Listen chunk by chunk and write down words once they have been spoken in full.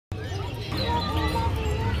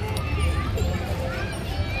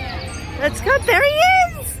Let's go. There he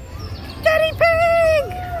is! Daddy Pig!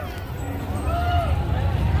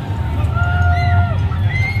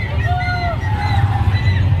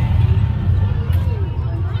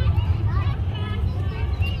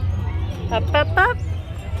 Up, up, up.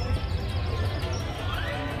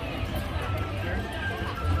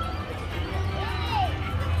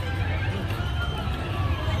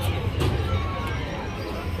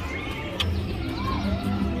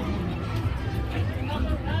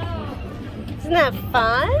 Isn't that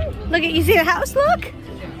fun? Look at, you see the house? Look!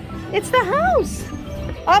 It's the house!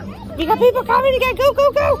 Up! You got people coming! You gotta go,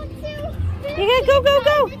 go, go! You gotta go, go,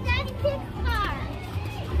 go!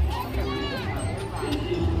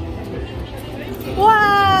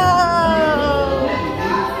 Wow!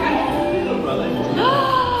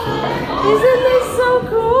 Isn't this so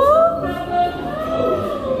cool?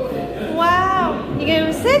 Wow! You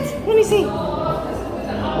gonna sit? Let me see.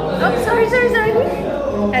 Oh, sorry, sorry, sorry.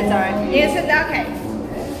 That's alright. You gonna sit down? Okay.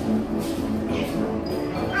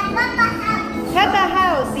 Peppa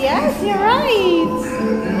house. Yes, you're right.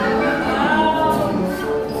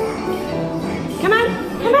 Come on,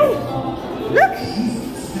 come on. Look.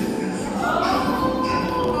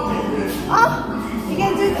 Oh, you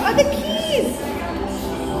gotta do the keys.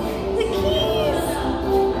 The keys.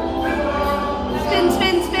 Spin,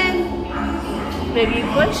 spin, spin. Maybe you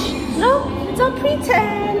push. No, it's all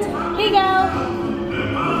pretend. Here you go.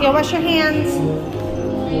 You gotta wash your hands.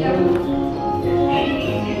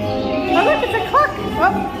 Oh look, it's a clock.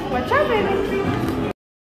 Oh, watch out, baby.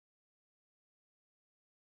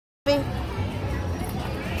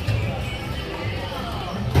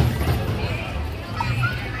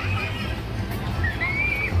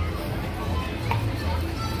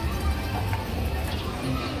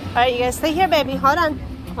 All right, you guys stay here, baby. Hold on.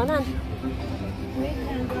 Hold on.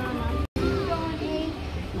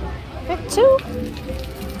 Pick two.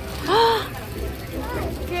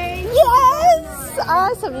 Yes!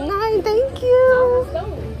 Awesome. 9. Thank you.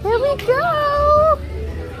 Here we go.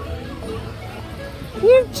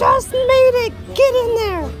 You just made it. Get in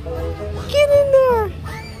there. Get in there.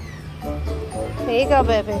 There you go,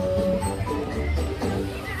 baby.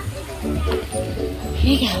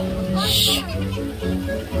 Here you go. Shh.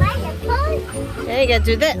 Now you gotta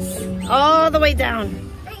do this. All the way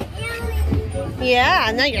down.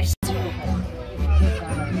 Yeah, now you're...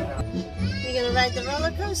 You gonna ride the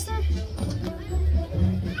roller coaster?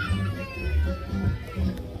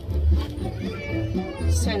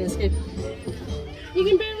 Just trying to skip. You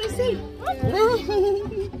can barely see.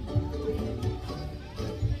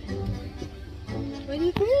 What do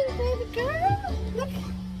you think, baby girl? Look.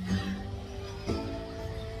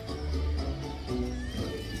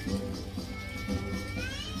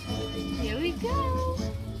 Here we go.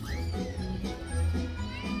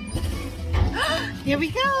 Here we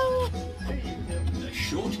go. The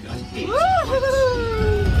shortcut is...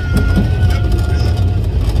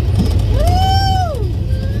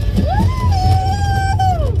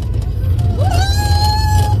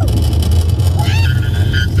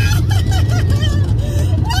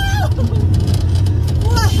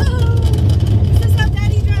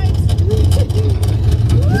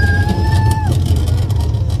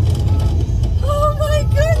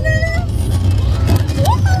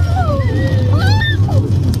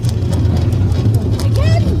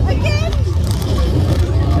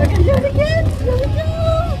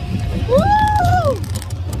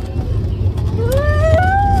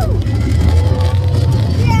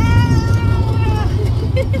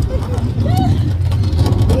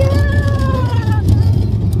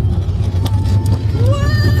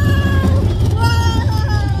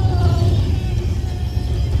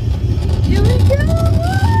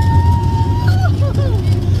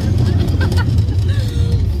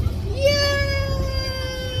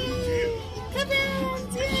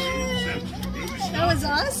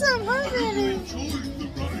 Awesome, huh, baby?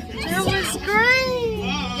 That was great.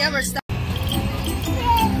 Yeah, we're stuck.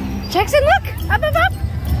 Jackson, look! Up, up, up!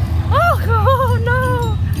 Oh, oh no!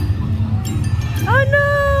 Oh no!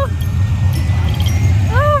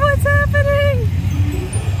 Oh, what's happening?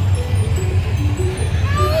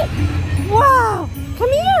 Wow!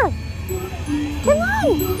 Come here! Come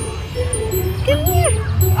on! Come here!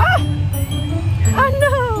 Oh! Oh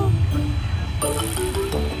no!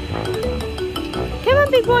 Come on,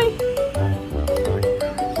 big boy.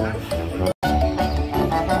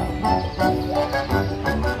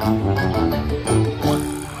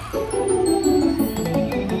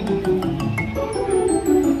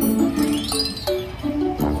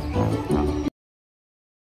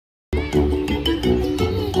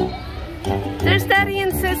 There's Daddy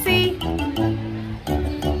and Sissy.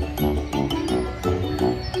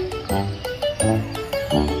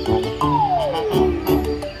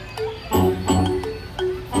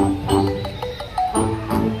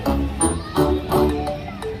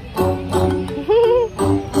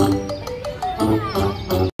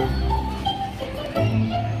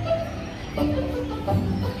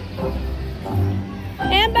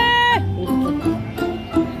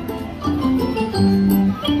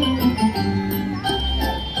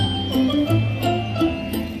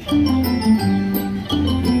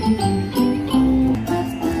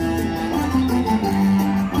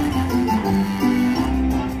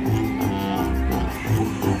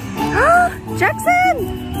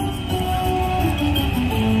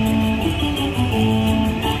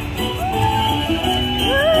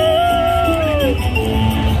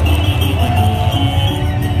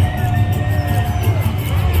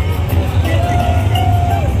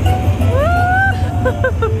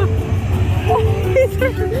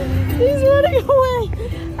 He's running away.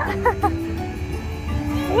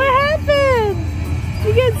 What happened?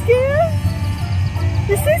 You get scared?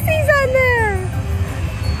 The sissy's on there.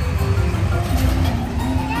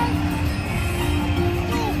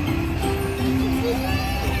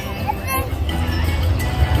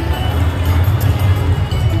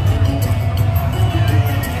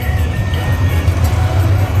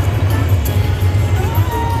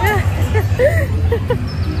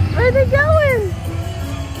 Where are they going?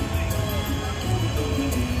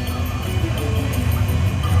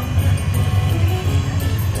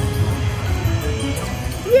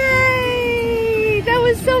 Yay! That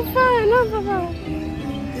was so fun.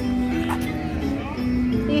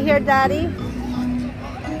 You hear Daddy?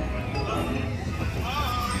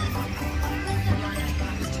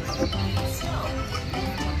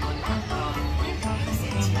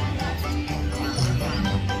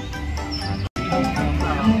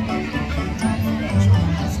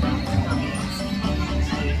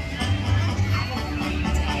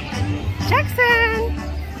 Jackson!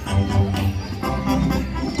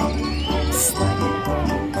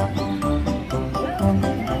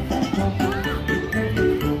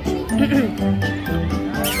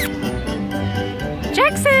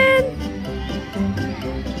 Jackson!